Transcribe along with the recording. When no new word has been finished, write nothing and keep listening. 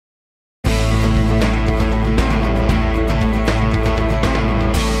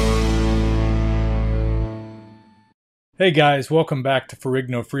Hey guys, welcome back to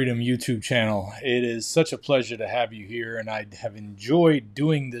Ferrigno Freedom YouTube channel. It is such a pleasure to have you here, and I have enjoyed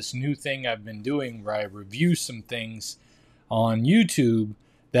doing this new thing I've been doing where I review some things on YouTube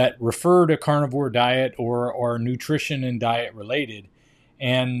that refer to carnivore diet or are nutrition and diet related.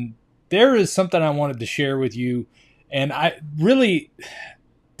 And there is something I wanted to share with you, and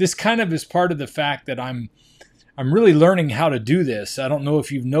this kind of is part of the fact that I'm really learning how to do this. I don't know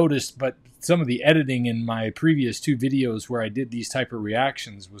if you've noticed, but some of the editing in my previous two videos where I did these type of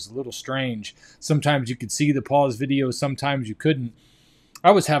reactions was a little strange. Sometimes you could see the pause video, sometimes you couldn't. I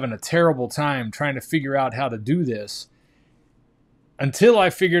was having a terrible time trying to figure out how to do this until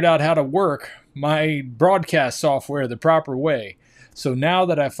I figured out how to work my broadcast software the proper way. So now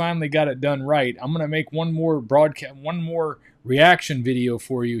that I finally got it done right, I'm going to make one more reaction video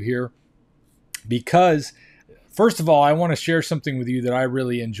for you here, because first of all, I want to share something with you that I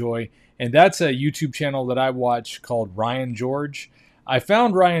really enjoy. And that's a YouTube channel that I watch called Ryan George. I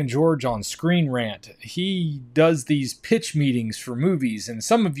found Ryan George on Screen Rant. He does these pitch meetings for movies, and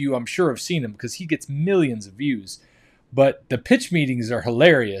some of you I'm sure have seen him because he gets millions of views. But the pitch meetings are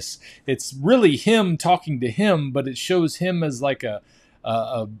hilarious. It's really him talking to him, but it shows him as like a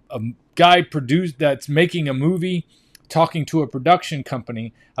guy that's making a movie, talking to a production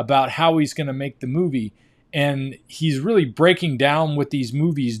company about how he's going to make the movie. And he's really breaking down what these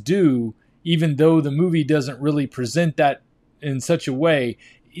movies do, even though the movie doesn't really present that in such a way.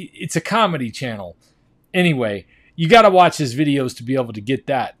 It's a comedy channel. Anyway, you got to watch his videos to be able to get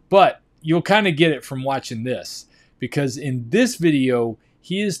that. But you'll kind of get it from watching this. Because in this video,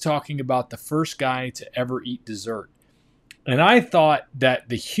 he is talking about the first guy to ever eat dessert. And I thought that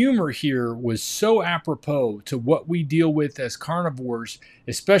the humor here was so apropos to what we deal with as carnivores,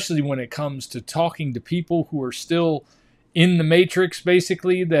 especially when it comes to talking to people who are still in the matrix,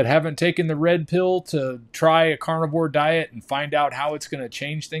 basically, that haven't taken the red pill to try a carnivore diet and find out how it's going to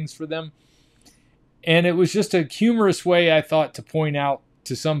change things for them. And it was just a humorous way, I thought, to point out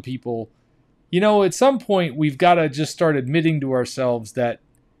to some people, you know, at some point we've got to just start admitting to ourselves that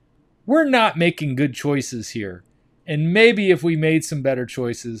we're not making good choices here. And maybe if we made some better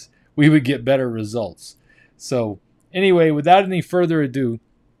choices, we would get better results. So anyway, without any further ado,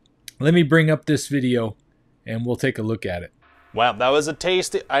 let me bring up this video and we'll take a look at it. Wow, that was a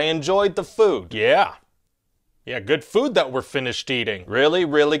tasty. I enjoyed the food. Yeah. Yeah, good food that we're finished eating. Really,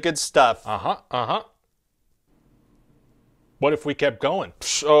 really good stuff. What if we kept going?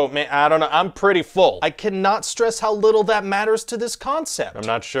 Oh man, I don't know. I'm pretty full. I cannot stress how little that matters to this concept. I'm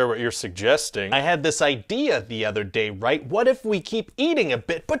not sure what you're suggesting. I had this idea the other day, right? What if we keep eating a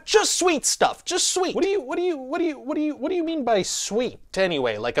bit, but just sweet stuff, just sweet? What do you mean by sweet?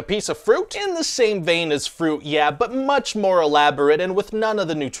 Anyway, like a piece of fruit? In the same vein as fruit, yeah, but much more elaborate and with none of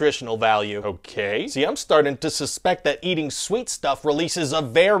the nutritional value. Okay. See, I'm starting to suspect that eating sweet stuff releases a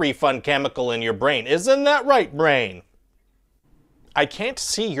very fun chemical in your brain. Isn't that right, brain? I can't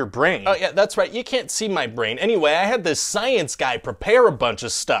see your brain. Oh yeah, that's right, you can't see my brain. Anyway, I had this science guy prepare a bunch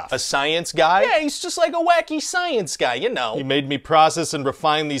of stuff. A science guy? Yeah, he's just like a wacky science guy, you know. He made me process and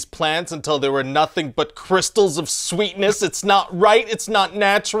refine these plants until there were nothing but crystals of sweetness. It's not right, it's not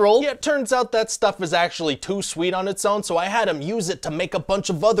natural. Yeah, it turns out that stuff is actually too sweet on its own, so I had him use it to make a bunch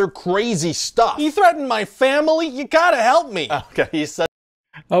of other crazy stuff. He threatened my family? You gotta help me. Okay, he's such—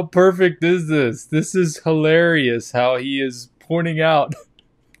 How perfect is this? This is hilarious how he is pointing out,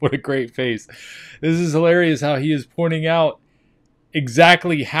 what a great face. This is hilarious how he is pointing out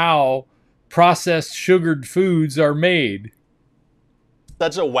exactly how processed sugared foods are made.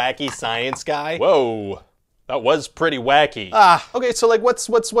 Such a wacky science guy. Whoa. That was pretty wacky. Okay, so like what's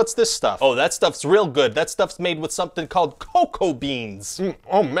this stuff? Oh, that stuff's real good. That stuff's made with something called cocoa beans.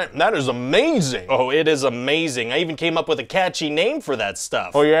 Oh man, that is amazing. Oh, it is amazing. I even came up with a catchy name for that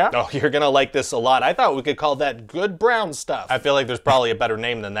stuff. Oh yeah? Oh, you're gonna like this a lot. I thought we could call that good brown stuff. I feel like there's probably a better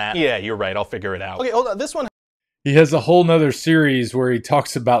name than that. Yeah, you're right. I'll figure it out. Okay, hold on. This one. He has a whole nother series where he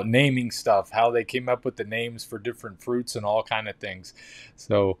talks about naming stuff, how they came up with the names for different fruits and all kind of things.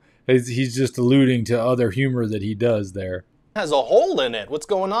 So he's just alluding to other humor that he does there. Has a hole in it. What's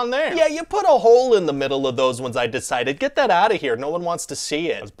going on there? Yeah, you put a hole in the middle of those ones. I decided, get that out of here. No one wants to see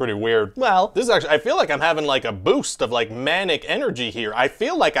it. That's pretty weird. Well, this is actually, I feel like I'm having like a boost of like manic energy here. I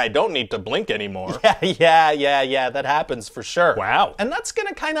feel like I don't need to blink anymore. Yeah, that happens for sure. Wow. And that's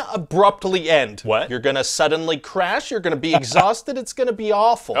gonna kind of abruptly end. What? You're gonna suddenly crash, you're gonna be exhausted, it's gonna be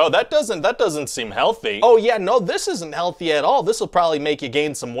awful. Oh, that doesn't seem healthy. Oh yeah, no, this isn't healthy at all. This will probably make you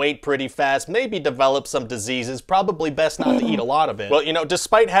gain some weight pretty fast, maybe develop some diseases, probably best not to eat a lot of it. Well, you know,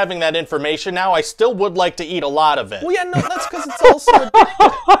 despite having that information now, I still would like to eat a lot of it. Well, yeah, no, that's because it's also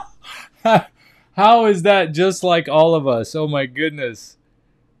addictive. How is that just like all of us? Oh my goodness.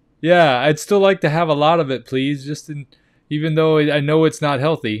 Yeah, I'd still like to have a lot of it, please. Even though I know it's not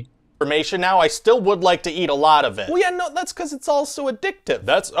healthy. Information now, I still would like to eat a lot of it. Well, yeah, no, that's because it's also addictive.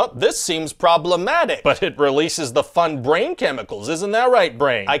 This seems problematic. But it releases the fun brain chemicals, isn't that right,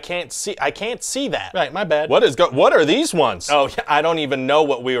 brain? I can't see that. Right, my bad. What are these ones? Oh, yeah, I don't even know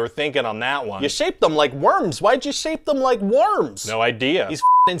what we were thinking on that one. You shaped them like worms. Why'd you shape them like worms? No idea. He's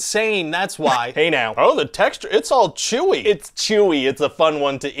insane, that's why. Hey now. Oh, the texture, it's all chewy. It's chewy, it's a fun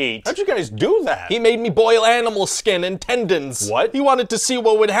one to eat. How'd you guys do that? He made me boil animal skin and tendons. What? He wanted to see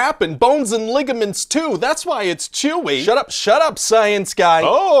what would happen. Bones and ligaments too, that's why it's chewy. Shut up, science guy.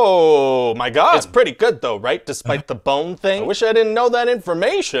 Oh, my God. It's pretty good though, right? Despite the bone thing. I wish I didn't know that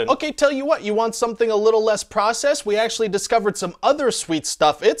information. Okay, tell you what, you want something a little less processed? We actually discovered some other sweet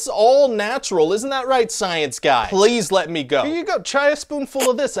stuff. It's all natural, isn't that right, science guy? Please let me go. Here you go, try a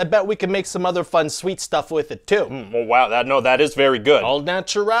spoonful of this. I bet we can make some other fun sweet stuff with it too. Oh wow, that is very good. All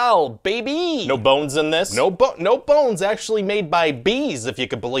natural, baby. No bones in this? No bones, actually made by bees, if you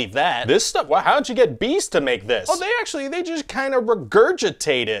could believe that. This stuff, wow, how'd you get bees to make this? Oh, they just kind of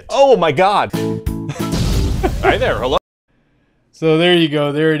regurgitate it. Oh my God. Hi there, hello. So there you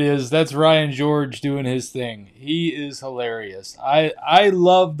go, there it is. That's Ryan George doing his thing. He is hilarious. I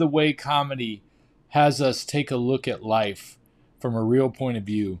love the way comedy has us take a look at life from a real point of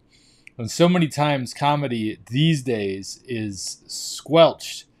view. And so many times comedy these days is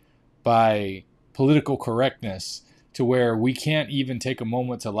squelched by political correctness to where we can't even take a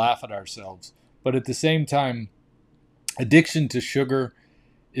moment to laugh at ourselves. But at the same time, addiction to sugar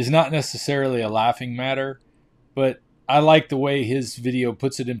is not necessarily a laughing matter, but I like the way his video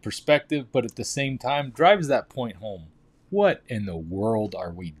puts it in perspective, but at the same time drives that point home. What in the world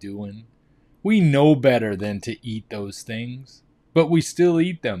are we doing? We know better than to eat those things, but we still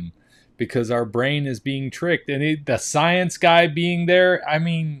eat them because our brain is being tricked. And the science guy being there, I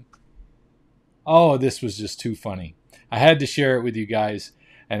mean, oh, this was just too funny. I had to share it with you guys,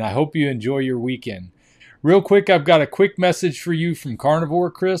 and I hope you enjoy your weekend. Real quick, I've got a quick message for you from Carnivore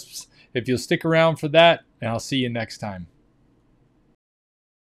Crisps. If you'll stick around for that, and I'll see you next time.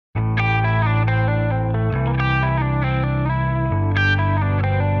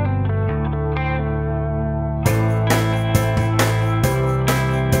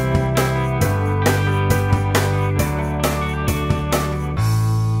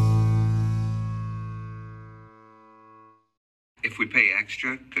 If we pay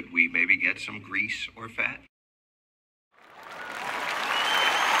extra, could we maybe get some grease or fat?